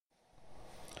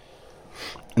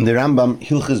In the Rambam,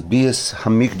 Hilchas Bias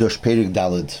Hamikdosh Perik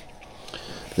Dalid.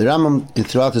 The Rambam,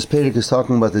 throughout this Perik, is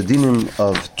talking about the dinim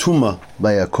of Tuma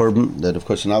by a korban. That, of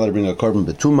course, you're not allowed to bring a korban,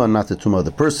 but Tuma, not the Tuma of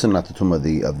the person, not the Tuma of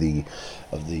the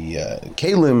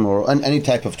kalim, or any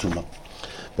type of Tuma.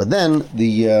 But then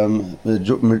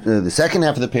the second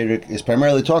half of the Perik is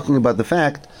primarily talking about the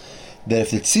fact that if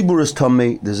the tzibur is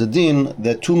tamei, there's a din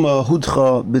that Tuma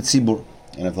hudcha b'tzibur,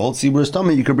 and if the whole tzibur is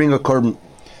tamei, you can bring a korban.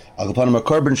 The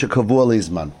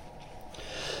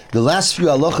last few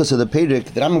halachas of the Perek,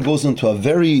 the Rambam goes into a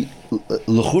very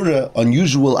l'chura,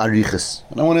 unusual arichas,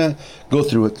 and I want to go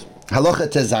through it. Halacha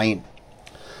tezayin.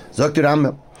 Zok the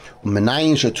Rambam,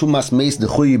 menayin shetumas meis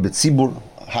dechuyi b'tzibur.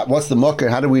 What's the mocker?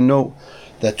 How do we know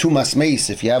that tumas meis?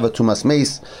 If you have a tumas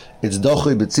meis, it's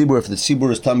dochuyi b'tzibur. If the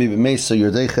tzibur is tami b'meis, so you're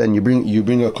deicha and you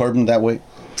bring a korban that way.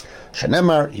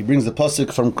 Shanemar, he brings the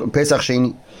pasuk from Pesach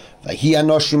Sheni. That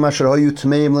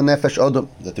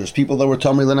there's people that were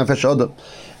tamei lenefesh adam,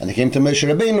 and they came to Moshe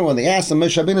Rabbeinu and they asked him.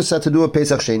 Moshe Rabbeinu said to do a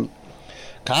Pesach Sheni.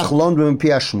 Kach lomd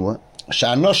b'mpi hashmua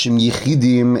she'anoshim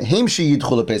yichidim hem sheyidchu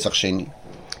lePesach Sheni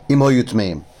im hoyu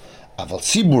tmeim, aval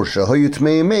tzibur shehoyu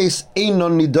tmeim meis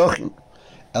einon nidochin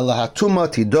ela hatuma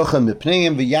tidocha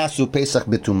mipneiim v'yasu Pesach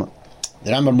betuma. The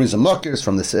Rambam brings a mockers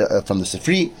from the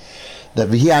Sifri that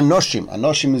v'hi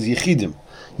anoshim is yichidim.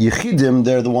 Yechidim,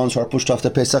 they're the ones who are pushed off the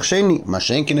Pesach Sheni.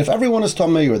 Mashenkin, if everyone is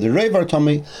Tomei or the Rev are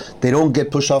Tomei, they don't get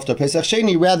pushed off the Pesach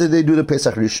Sheni, rather they do the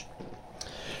Pesach Rish.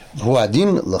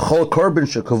 Huadin, l'chol korban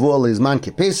shekavu aleizman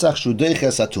ki Pesach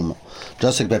shudeiches atuma.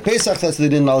 Just like by Pesach, that's the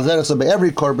din al-zerach, so by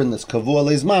every korban that's kavu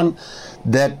aleizman,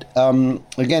 that,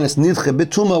 again, it's nidche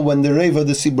betuma when the Rev or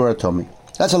the Sibur are Tomei.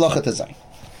 That's halacha tezayin.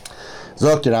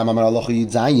 Zok the Rambam halacha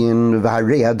yidzayin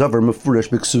v'harei hadavar mefurish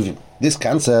b'ksuvim. This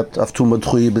concept of Tumah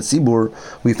Tchuyi B'tzibur,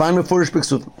 we find Mefurish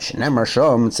B'ksuvim. Shenemar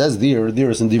Shom, it says there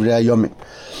is in Divrei Hayomim.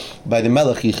 By the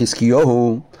Melech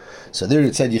Yechiskiyohu, so there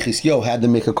it said Yechiskiyohu had to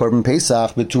make a korban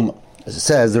Pesach b'Tumah. As it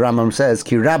says, the Rambam says,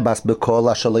 Ki Rabbas B'kol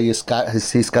Ashalei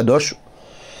Hiskadosh.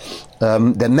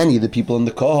 That many of the people in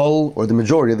the Kohol, or the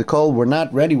majority of the Kohol, were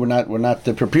not ready, were not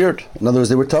prepared. In other words,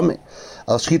 they were tummy.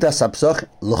 Al Shchita Sapsoch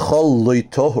L'chol Loi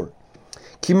Tohur.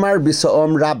 Kimar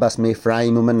bisaom rabas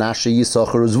meifraim u'menashe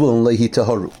yisachar uzvulun lehi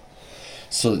taharu.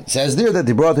 So it says there that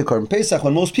they brought the korban Pesach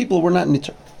when most people were not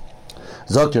niter.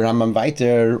 Zok Rambam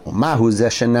weiter u'mahu zeh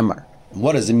shenemar.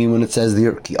 What does it mean when it says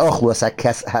there ki ochlu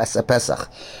has a Pesach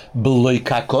b'loi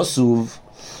kakosuv?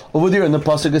 Over there in the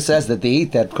pasuk it says that they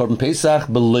ate that korban Pesach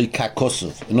b'loi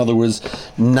kakosuv. In other words,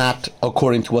 not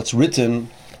according to what's written.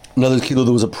 In other words, there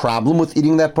was a problem with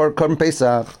eating that korban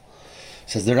Pesach.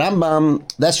 Says the Rambam,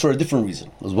 that's for a different reason.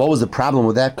 What was the problem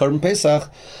with that korban Pesach?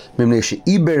 Because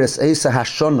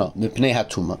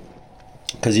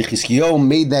Yechiskiyo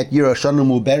made that year a Shana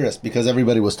Muberes because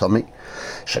everybody was tummy.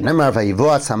 Shenemar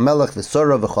vayivoatz hamelech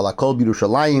v'sora v'chol hakol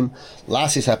b'Yerushalayim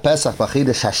lasis haPesach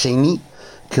v'chidesh hasheni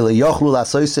ki leyochlu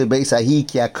lasoise beis ahi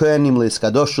ki hakohanim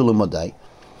leiskadoshu l'modai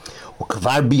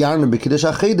ukvar biyarnu b'kidesh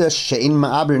hachidesh she'in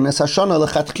ma'abir nes hashana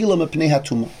lechatchila mepnei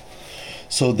hatuma.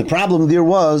 So the problem there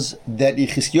was that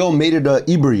Yechiskiyo made it a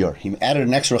Iber year. He added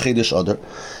an extra Chedesh Adar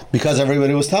because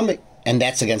everybody was tamei. And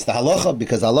that's against the halacha,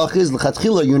 because the halacha is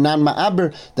l'chatchila, you're not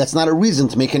ma'aber, that's not a reason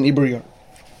to make an Iber year.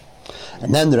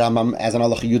 And then the Rambam, as an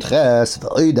halacha Yudches,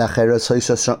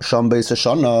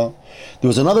 there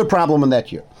was another problem in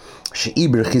that year.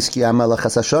 She'iber Chizkiya melech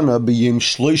hasashana b'yim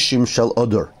shloishim shel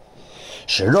Adar.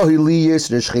 Sherohi li yes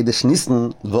resh Chedesh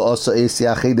Nisan v'osa esi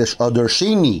ha-Chedesh Adar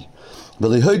sheni.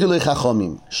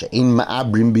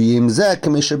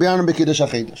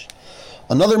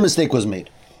 Another mistake was made.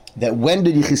 That when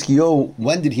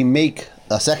did he make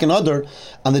a second Adar?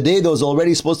 On the day that was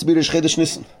already supposed to be Rosh Chodesh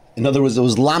Nisan. In other words, it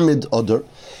was Lamed Adar,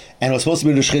 and it was supposed to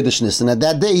be Rosh Chodesh Nisan. At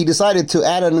that day, he decided to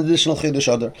add an additional Chodesh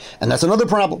Adar, and that's another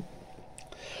problem.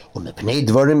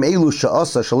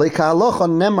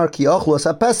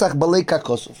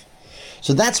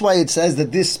 So that's why it says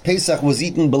that this Pesach was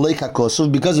eaten b'lei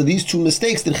kakosov, because of these two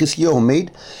mistakes that Chizkiyahu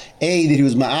made. A, that he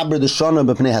was ma'aber the shana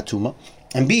b'pnei hatuma,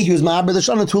 and B, he was ma'aber the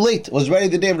shana too late. It was ready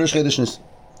the day of Rosh Chodesh Nisan.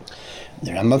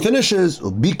 The Rambam finishes,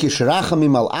 ubikish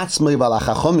rachamim al atzmei v'al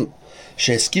achachomim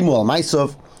she'eskimu al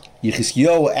maisov.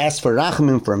 Chizkiyahu asked for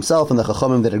rachamim for himself and the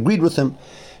chachomim that agreed with him.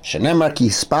 Shenemar ki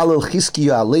hispalel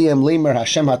Chizkiyahu aleim leimer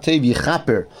Hashem hatev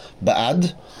yichaper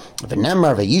ba'ad.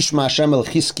 V'nemar v'yishma Hashem el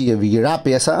Chizkiya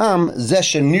v'yirapi es ha'am zeh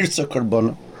shenirtza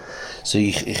korbono. So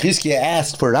Chizkiya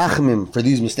asked for rachmim for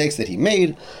these mistakes that he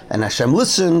made, and Hashem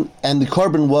listened, and the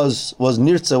korban was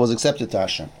nirtza, was accepted to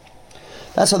Hashem.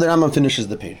 That's how the Rambam finishes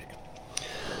the Perek.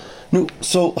 No,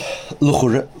 so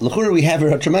l'chura we have here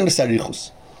a tremendous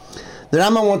arichus. The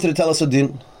Rambam wanted to tell us a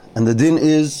din, and the din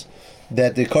is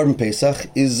that the Korban Pesach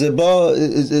is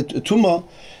Tuma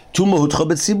hutcha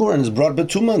b'tzibur, and is brought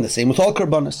b'tuma, and the same with all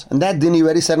Korbanos. And that din he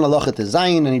already said in Halacha to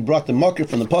Zayin, and he brought the marker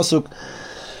from the Pasuk,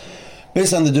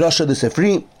 based on the Drasha the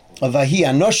Sefri, of Vahi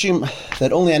Anoshim,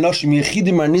 that only Anoshim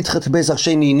Yechidim are nitchet Pesach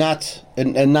Sheni, not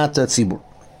Tzibur.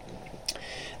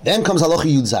 Then comes Halacha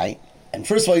Yud Zayin. And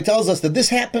first of all, he tells us that this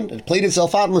happened. It played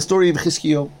itself out in the story of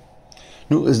Chizkiyo.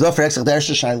 The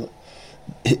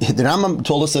Rambam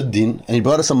told us a din, and he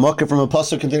brought us a marker from a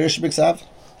pasuk in the Rish B'Ksav.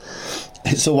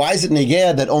 So why is it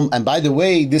negeh that? And by the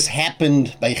way, this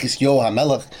happened by Chizkiyo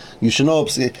HaMelech. You should know,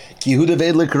 Ki Yehuda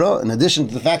ve'ed likra. In addition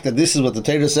to the fact that this is what the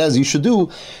Torah says you should do,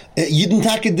 Yidden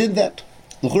Taka did that.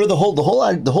 The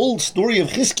whole story of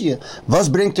Chizkiya was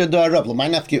bring to Darab.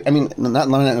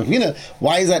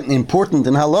 Why is that important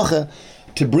in halacha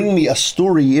to bring me a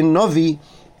story in Novi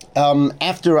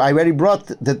after I already brought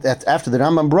that after the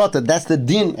Rambam brought that's the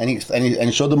din, and he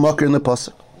showed the makar in the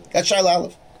pasuk. That's Shaila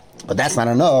Aleph, but that's not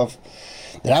enough.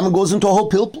 The Rambam goes into a whole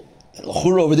pilpul.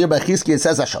 Over there by Chizkiya it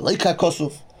says Ashaleika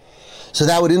Kosuf, so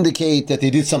that would indicate that they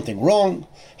did something wrong.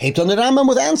 Hate on the Rambam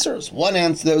with answers. One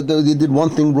answer, they did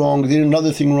one thing wrong, they did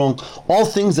another thing wrong. All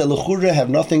things that l'chura have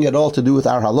nothing at all to do with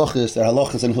our halachas. Their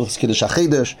halachas in Hilchos Kiddush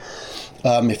HaChedesh.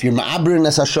 If you're ma'abr in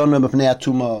Esashana b'pnei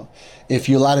atuma, if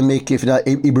you're allowed to make, if you're not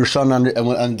Iber Shana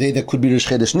on a day that could be Rish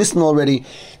Chedesh Nisan already,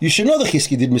 you should know that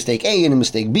Chizki did mistake A and a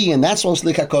mistake B, and that's what's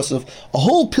Slika Kosov. A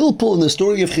whole pilpul in the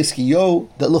story of Chizkiyo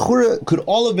that l'chura could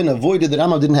all have been avoided. The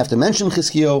Rambam didn't have to mention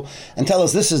Chizkiyo and tell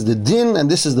us this is the din and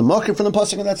this is the market from the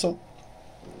pasuk, and that's all.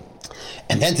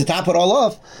 And then to top it all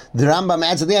off, the Rambam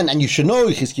adds at the end, and you should know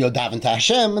Chizkiyo daven to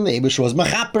Hashem, and the Eibush was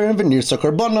mechaper and v'nirsa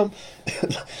korbanim.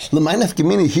 L'maynaf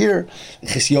gemini here,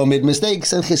 Chizkiyo made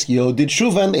mistakes, and Chizkiyo did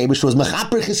shuva, and the Eibush was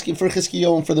mechaper for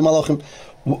Chizkiyo and for the Malachim.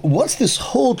 What's this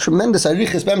whole tremendous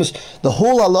arichas bemis? The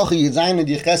whole halacha Yitzayin and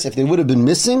Yiches, if they would have been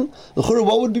missing, the Chura,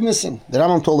 what would be missing? The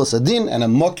Rambam told us a din and a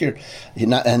mokir,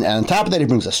 and on top of that he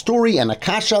brings a story and a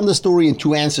kasha on the story and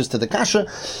two answers to the kasha,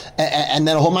 and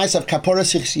then a whole ma'aseh of kapara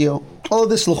Chizkiyo. All of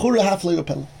this l'chura haflei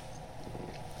upel.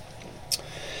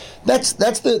 That's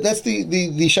the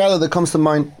shaila that comes to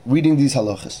mind reading these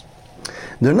halachas.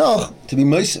 They're noch to be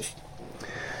meisif.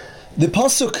 The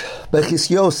pasuk by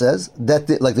Chizkiyo says that,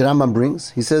 like the Rambam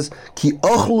brings, he says ki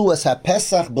ochlu as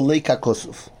haPesach b'leika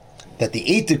kosuf, that they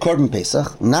ate the Korban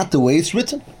Pesach not the way it's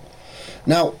written.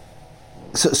 Now,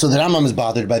 so the Rambam is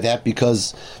bothered by that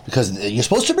because you're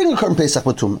supposed to bring a Korban Pesach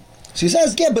b'tumah. So he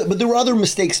says, yeah, but there were other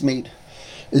mistakes made.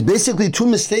 It's basically two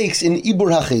mistakes in Ibur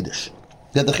HaChedesh,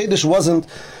 that the Chedesh wasn't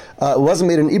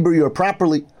made in Ibur Yor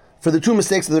properly for the two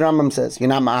mistakes that the Rambam says. You're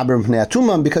not ma'abr pnei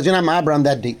atuma because you're not ma'abr on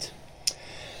that date.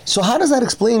 So how does that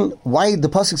explain why the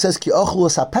pasuk says ki ochlu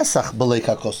as haPesach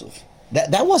b'leika kosov?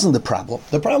 That wasn't the problem.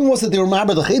 The problem was that they were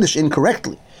ma'abr the Chedesh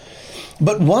incorrectly.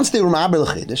 But once they were ma'abr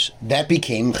the Chedesh, that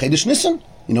became Chedesh Nisan.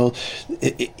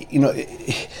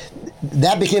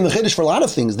 That became the Chiddush for a lot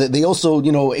of things. They also,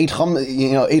 ate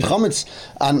chametz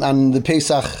on the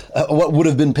Pesach, what would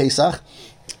have been Pesach,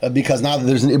 because now that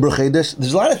there's an Ibra Chiddush.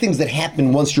 There's a lot of things that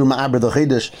happen once you're ma'abr the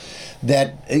Chiddush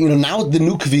that, now the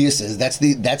new Kviyas is, that's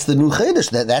the new Chiddush,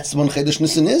 that's when Chiddush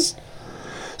Nisan is.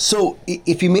 So,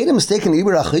 if you made a mistake in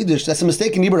Ibra HaChidush, that's a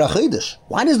mistake in Ibra HaChidush.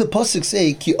 Why does the pasuk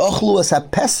say, Ki ochlu as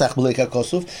haPesach b'leika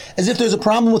kosuf, as if there's a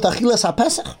problem with Achilas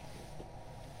haPesach?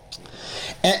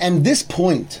 And this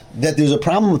point, that there's a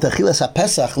problem with Achilas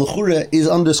HaPesach, l'chura, is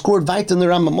underscored right in the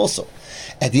Rambam also.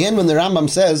 At the end, when the Rambam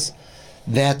says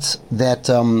that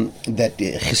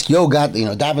Chizkiyo got,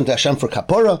 daven to Hashem for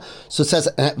kapora, so it says,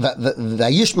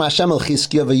 Vayishma Hashem el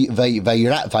Chizkiyo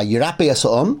vayirape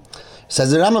yaso'om,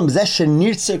 says the Rambam, Zeh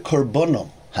shenirtze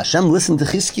korbonom. Hashem listened to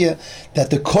Chizkiya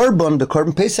that the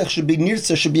Korban Pesach should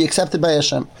be accepted by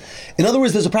Hashem. In other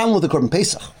words, there's a problem with the Korban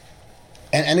Pesach.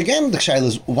 And again, the shaila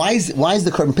is, why is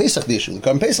the Korban Pesach the issue? The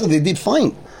Korban Pesach, they did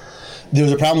fine. There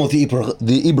was a problem with the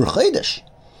Ibur Chodesh.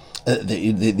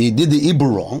 They did the Ibur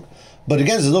wrong. But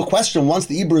again, there's no question, once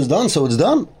the Ibur is done, so it's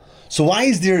done. So why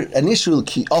is there an issue,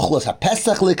 Ki ochlos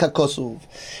haPesach leKakosov,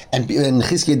 and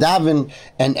Chizkiya daven,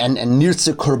 and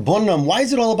Nirtze Korbonim? Why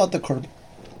is it all about the Korban?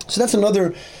 So that's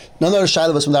another shaila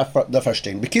of us from that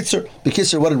Farstein.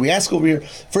 Bekitzer, what did we ask over here?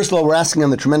 First of all, we're asking on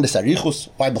the tremendous arichus,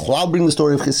 why B'chlal bring the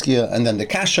story of Chizkiya, and then the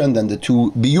kasha, and then the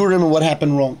two biurim and what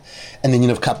happened wrong, and then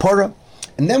kapora,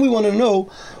 and then we want to know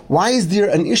why is there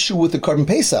an issue with the Korban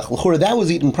Pesach? L'chora, that was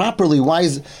eaten properly. Why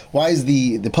is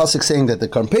the pasuk saying that the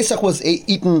Korban Pesach was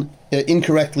eaten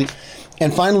incorrectly,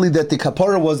 and finally that the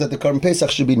kapora was that the Korban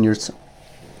Pesach should be nirtza?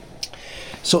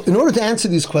 So, in order to answer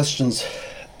these questions,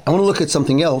 I want to look at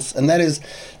something else, and that is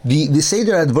the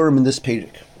Seder Advarim in this Perek.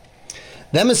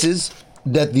 The emes is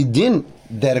that the din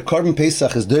that a carbon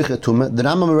Pesach is doicha tumah, the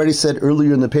Rambam already said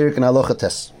earlier in the Perek in Halacha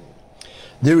Tes.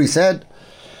 There he said,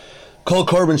 Kol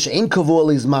carbon she'en kavu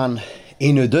lizman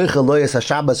inu doicha loyes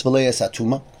haShabbos v'loyes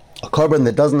haTumah. A carbon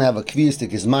that doesn't have a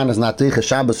kviyistik izman is not doicha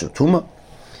Shabbos or Tumah.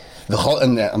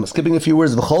 And I'm skipping a few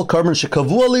words. V'chol carbon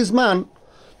she'kavu lizman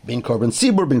bin carbon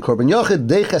sibur bin carbon yochid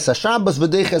deiches haShabbos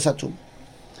v'deiches haTumah.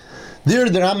 There,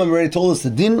 the Rambam already told us the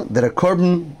din that a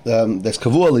carbon that's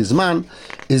kavu lizman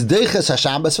is deiches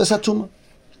haShabbos v'haTumah.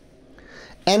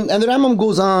 And the Rambam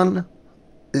goes on.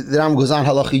 The Rambam goes on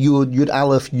halacha Yud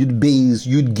Aleph, Yud Beis,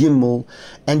 Yud Gimel,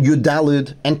 and Yud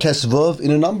Dalid, and Tesvav in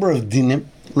a number of dinim.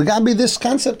 Legabi this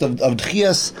concept of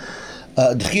d'chias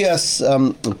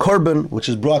korban, which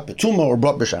is brought b'tumah or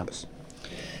brought b'Shabbos.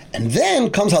 And then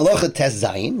comes halacha Tes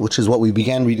Zayin, which is what we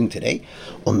began reading today.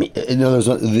 In other words,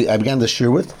 I began this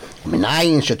shir with.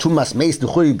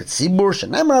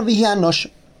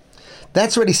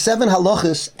 That's already 7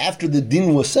 halachas after the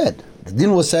din was said. The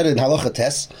din was said in halacha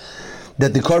Tes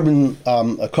that the carbon,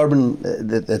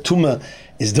 the tumah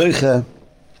is doicha,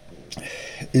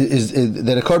 is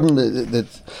that a carbon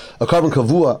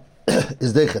kavua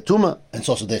is deicha tumah, and it's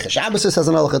also deicha Shabbos as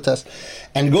an halacha Tes,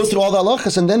 and it goes through all the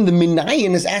halachas, and then the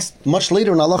minayin is asked much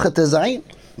later in halacha Tes Zayin.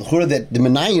 That the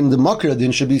minayin, the makra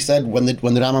din, should be said when the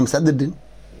Rambam said the din.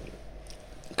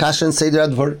 Kasha and Seder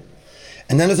Advar.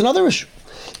 And then there's another issue.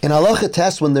 In halacha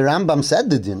Tes, when the Rambam said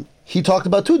the din, he talked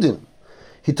about 2 din.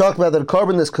 He talked about that a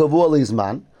carbon that's kavua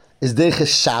lizman is deicha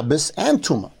Shabbos and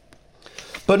tumah.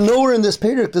 But nowhere in this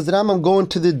perek does the Rambam go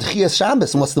into the d'chias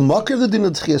Shabbos. And what's the makar of the din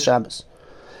of d'chias Shabbos?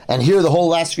 And here the whole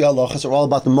last few halachas are all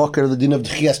about the makar of the din of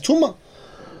d'chias tumah.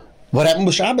 What happened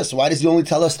with Shabbos? Why does he only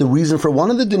tell us the reason for one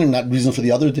of the din and not the reason for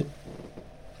the other din?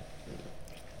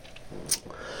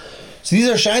 So these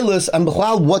are shaylas and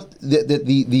b'chlal what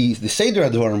the Seder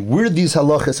Advarim, where these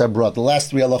halachas are brought, the last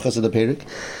 3 halachas of the perek.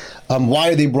 Why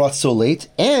are they brought so late?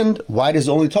 And why does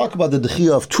it only talk about the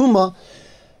d'chiyah of Tumah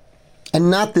and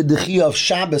not the d'chiyah of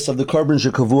Shabbos of the carbon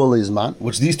shekavua leizman,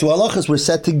 which these 2 halachas were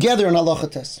set together in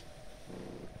halacha Tes.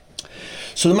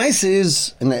 So the ma'aseh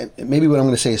is, and maybe what I'm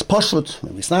going to say is pashut,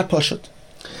 maybe it's not pashut,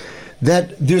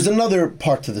 that there's another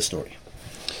part to the story.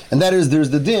 And that is, there's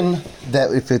the din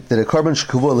that that a carbon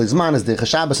shekavua leizman is deicha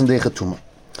Shabbos and deicha Tumah.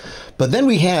 But then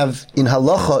we have in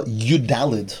halacha Yud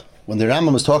Dalid, when the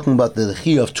Rambam was talking about the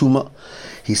d'chiyah of Tumah,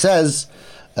 he says,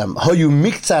 "Hayu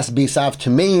miktsas beisav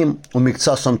tmeim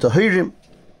umiktsasam tahirim,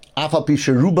 afal pi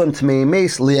sheruban tmeim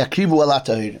meis leyakrivu ala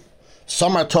tahirim."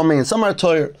 Some are tomei and some are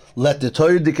toyer. Let the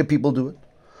toyer people do it.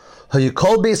 Hayu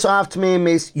kol beisav tmeim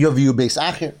meis yaviu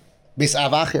beisav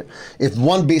acher. If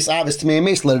one beisav is tmeim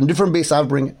meis, let a different beisav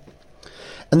bring it.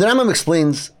 And the Rambam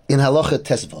explains in halacha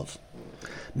Tesvav,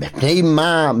 "Mepnei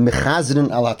ma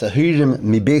mechazrin ala tahirim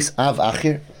mi beisav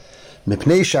acher."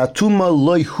 Mepnei she'atuma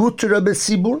loy hutra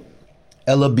b'tzibur,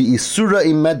 ela bi'isura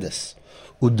imedes,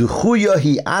 u'duchuya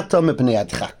hi ata mepnei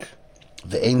adchak,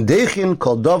 ve'ein dechin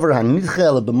kol dover hanidche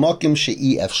ela b'mokim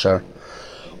she'i efshar,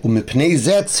 u'mepnei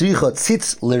zeh tzricha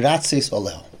tzitz l'ratzis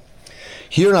oleho.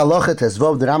 Here in halacha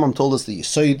Tesvav, the Rambam told us the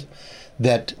Yesod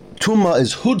that Tuma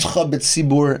is hudcha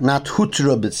b'tzibur, not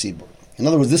hutra b'tzibur. In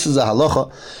other words, this is a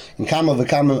halacha. In Kama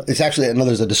v'Kama, it's actually,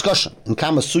 there's a discussion. In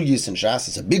Kama Sugis and Shas,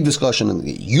 it's a big discussion in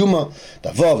the Yuma,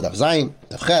 Daf Vav, Daf Zayin,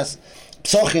 Daf Ches,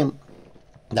 Psochim,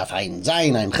 Daf Ayin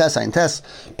Zayin, Ayin Ches, Ayin Tes,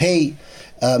 Pei,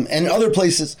 and other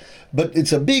places. But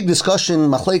it's a big discussion,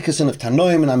 Machlekes and of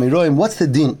Tanoim and Amiroim. What's the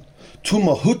din?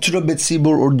 Tuma hutra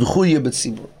b'tzibur or duchuya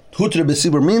b'tzibur. Hutra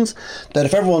b'tzibur means that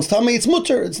if everyone's tummy, it's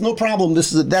mutter, it's no problem.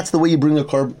 That's the way you bring a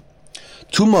korban.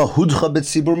 Tuma hudcha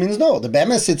b'tzibur means no. The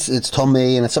bemes it's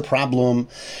tomei and it's a problem,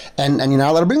 and you're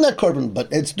not allowed to bring that korban.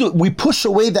 But we push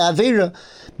away the avera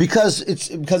because it's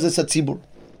a tzibur.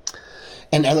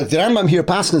 And look, the Rambam here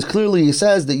Paschal clearly he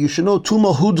says that you should know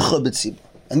tuma hudcha b'tzibur,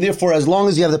 and therefore as long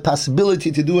as you have the possibility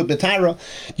to do it b'tara,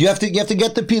 you have to get the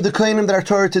kohanim that are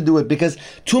Torah to do it, because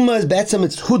tuma is betzem,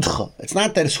 it's hudcha. It's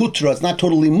not that it's hutra. It's not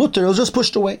totally mutter. It was just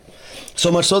pushed away.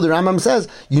 So much so the Rambam says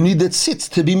you need the tzitz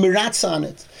to be miratza on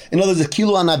it. In other words, the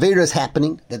kilo on avera is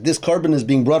happening, that this carbon is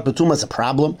being brought b'tumah as a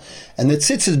problem, and the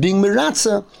tzitz is being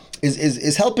miratza,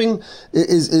 is helping,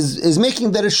 is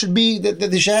making that it should be, that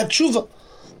they should have tshuva,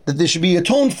 that they should be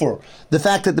atoned for the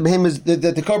fact that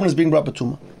the carbon is being brought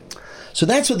b'tumah. So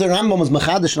that's what the Rambam was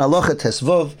machadash in halacha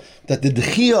Tesvav, that the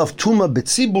d'chiyah of tumah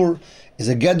b'tzibur is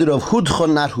a gather of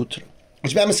hudcha, not hutra.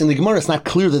 Which in the Gemara, it's not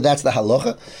clear that that's the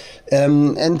halacha.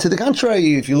 And to the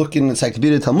contrary, if you look in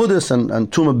Encyclopedia Talmudis and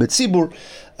Tumah B'tzibur,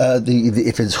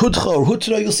 if it's hudcha or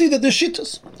hutra, you'll see that there's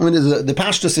shittas. I mean, the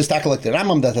pashtus is like the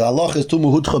Rambam that the halacha is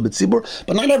Tumah hudcha B'tzibur,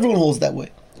 but not everyone holds that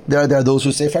way. There are those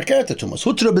who say Farkeret Tumas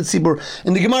Hutra B'tzibur.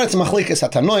 In the Gemara, it's Machlekes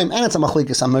Hatanoim and it's a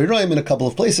Machlekes Amoraim in a couple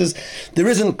of places. There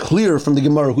isn't clear from the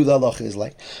Gemara who the halacha is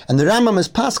like. And the Rambam is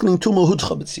paskening Tuma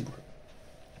Hutcha B'tzibur.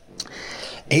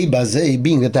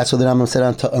 Being that that's what the Rambam said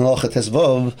on Halacha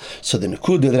Tesvav, so the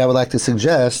Nekuda that I would like to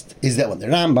suggest is that when the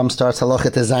Rambam starts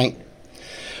Halacha Tezayin,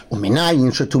 the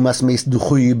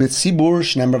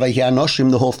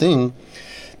whole thing,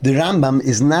 the Rambam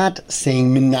is not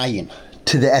saying Minayin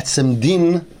to the Etzem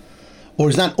Din, or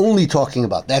is not only talking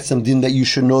about the Etzem Din that you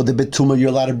should know the Betuma you're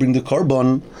allowed to bring the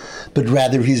Korban, but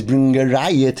rather he's bringing a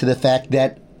Raya to the fact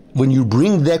that when you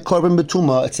bring that Korban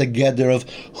Betuma, it's a gather of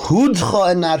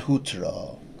Hudcha and not Hutra.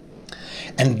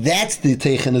 And that's the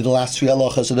teichen of the last three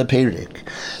halachas of the Perik,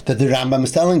 that the Rambam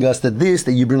is telling us that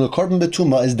you bring a korban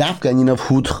betuma is dafka in of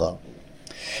hudcha.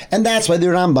 And that's why the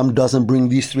Rambam doesn't bring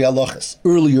these three halachas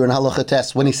earlier in halacha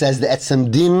test when he says the etzem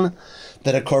din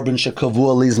that a korban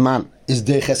shekavua lizman is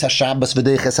deiches hashabbos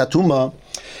v'deiches hatuma,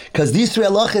 because these three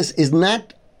halachas is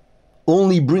not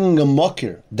only bringing a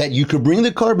makir that you could bring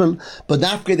the korban, but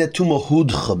dafka that tuma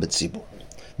hudcha b'tzibur.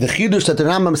 The chidush that the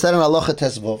Rambam said in halacha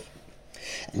tesvav.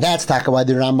 That's why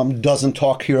the Rambam doesn't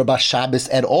talk here about Shabbos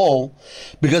at all,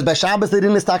 because by Shabbos the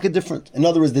din is different. In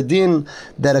other words, the din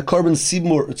that a korban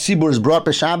tzibur is brought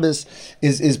by Shabbos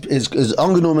is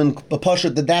angenommen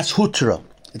b'pashut that's hutra.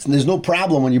 There's no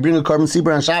problem when you bring a korban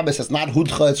tzibur on Shabbos. It's not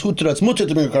hudcha, it's hutra. It's mutter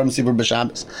to bring a korban tzibur by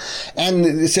Shabbos. And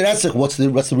Siratzich, what's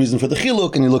the reason for the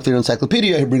chiluk? And you look through the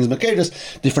encyclopedia. He brings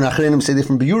makeres. Different achrenim say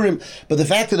different biurim. But the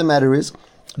fact of the matter is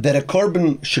that a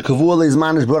korban shekavua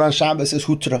leizman is brought on Shabbos is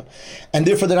hutra, and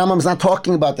therefore the Rambam is not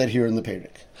talking about that here in the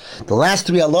Perik. The last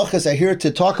three halachas are here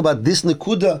to talk about this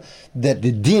nekuda, that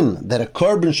the din that a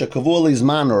korban shekavua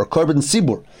leizman or a korban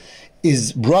sibur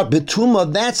is brought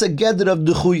betuma. That's a gather of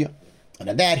dechuya, and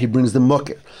at that he brings the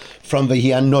mokir from vehi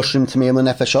anoshim tmeim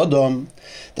lenefesh adam,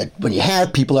 that when you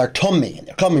have people are tomei and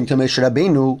they're coming to Moshe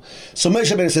Rabbeinu, so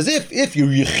Moshe Rabbeinu says if you're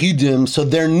yechidim, so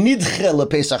they're nidche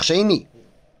lepesach sheni.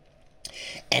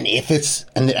 And if it's,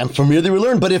 and from here they will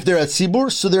learn, but if they're at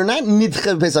Sibur, so they're not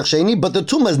Nidche Pesach Sheni, but the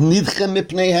Tumah is Nidche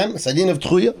Mipneihem, it's a din of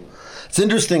Tchuya. It's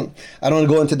interesting. I don't want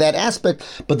to go into that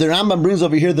aspect, but the Rambam brings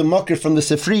over here the Makir from the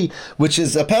Sifri, which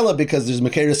is a Pella, because there's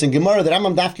Makeres and Gemara. The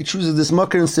Rambam Dafki chooses this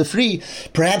Makir in Sifri,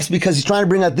 perhaps because he's trying to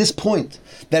bring out this point,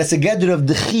 that it's a gather of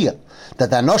Dechia, that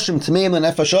the Anoshim Tmeim and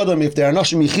Nefesh Adam, if they're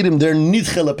Anoshim Yechidim, they're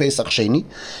Nidche LePesach Sheni,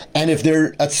 and if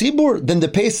they're at Sibur, then the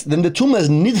Tumah is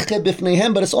Nidche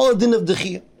Bifneihem, but it's all a din of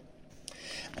Dechia.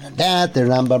 And that the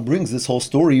Rambam brings this whole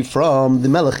story from the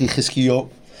Melech Chizkiyo,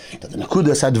 that the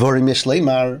Nakudas Advorim Yesh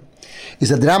Leimar, is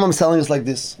that the Rambam is telling us like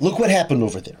this. Look what happened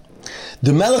over there.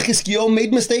 The Melech Chizkiyo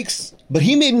made mistakes, but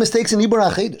he made mistakes in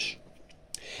Ibra HaChedesh.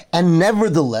 And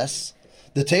nevertheless,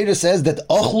 the Torah says that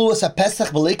Ochlu es HaPesach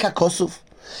v'lei ka'kosuf,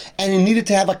 and he needed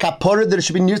to have a kapora that it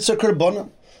should be nirtzah karbonim.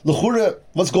 L'chura,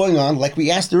 what's going on? Like we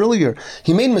asked earlier,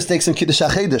 he made mistakes in Kiddush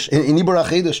HaChedesh, in Ibra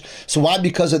HaChedesh. So why,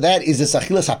 because of that, is this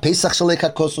Achilas HaPesach Shalei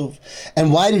KaKosov?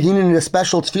 And why did he need a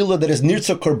special tefillah that is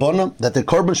Nirtzah Korbanah, that the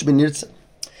Korban should be Nirtzah?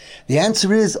 The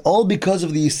answer is all because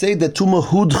of the Yisei that Tuma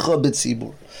Hudcha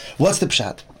B'tzibur. What's the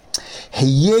pshat?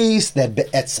 Heyes that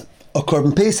Be'etzem, a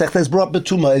Korban Pesach that's brought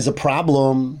B'tuma is a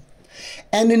problem.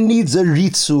 And it needs a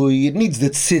ritzui, it needs the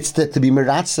tzitzit to be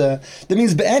meratza. That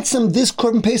means be'etzem, this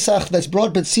korban pesach that's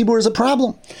brought b'tzibur is a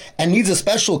problem, and needs a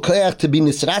special koyach to be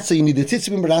nisratza. You need the tzitzit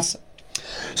to be meratza.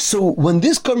 So when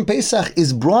this korban pesach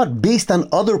is brought based on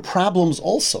other problems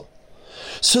also,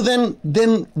 so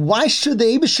then why should the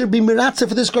Eibusher be meratza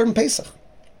for this korban pesach?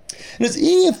 And it's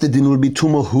if the din would be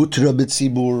tuma hutra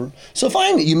b'tzibur, so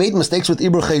fine, you made mistakes with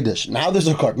Ibra Chedesh. Now there's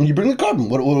a korban, you bring the korban.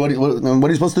 What are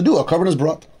you supposed to do? A korban is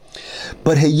brought.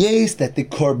 But heyes that the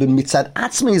korban mitzad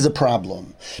atzmi is a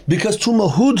problem, because tuma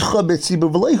hudcha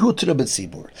b'tzibur v'lei hutra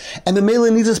b'tzibur, and the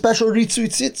mele needs a special ritzui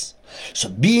tzitz. So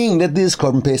being that this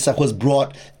korban pesach was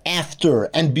brought after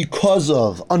and because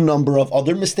of a number of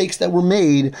other mistakes that were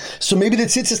made, so maybe the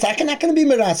tzitz is not going to be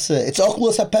meratze. It's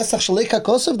ochlos ha-pesach shalei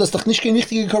kakosov. Das doch nicht kein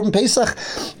richtiger korban pesach.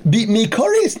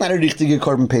 Mikori, it's not a richtiger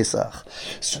korban pesach.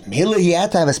 So mele he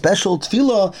had to have a special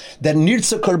tefillah that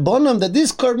nirtza korbanim, that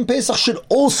this korban pesach should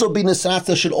also be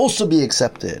nesratza, should also be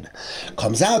accepted.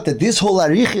 Comes out that this whole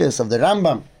arichis of the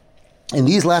Rambam in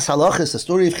these last halachas, the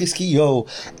story of Chizkiyo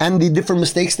and the different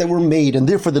mistakes that were made, and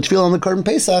therefore the tefillah on the korban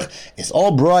pesach is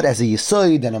all brought as a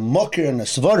yisoid and a mokir and a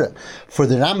svara for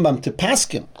the Rambam to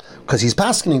paskin, because he's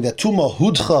paskening that tuma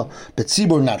hudcha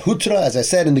betzibur not hutra. As I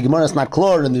said in the Gemara, it's not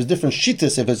clear, and there's different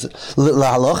shittas if it's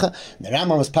la halacha. The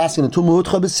Rambam was paskening tuma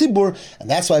hudcha betzibur, and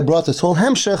that's why I brought this whole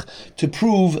hemshech to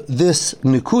prove this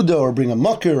nekuda, or bring a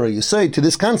mokir or a yisoid to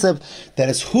this concept that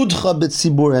it's hudcha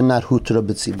betzibur and not hutra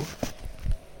betzibur.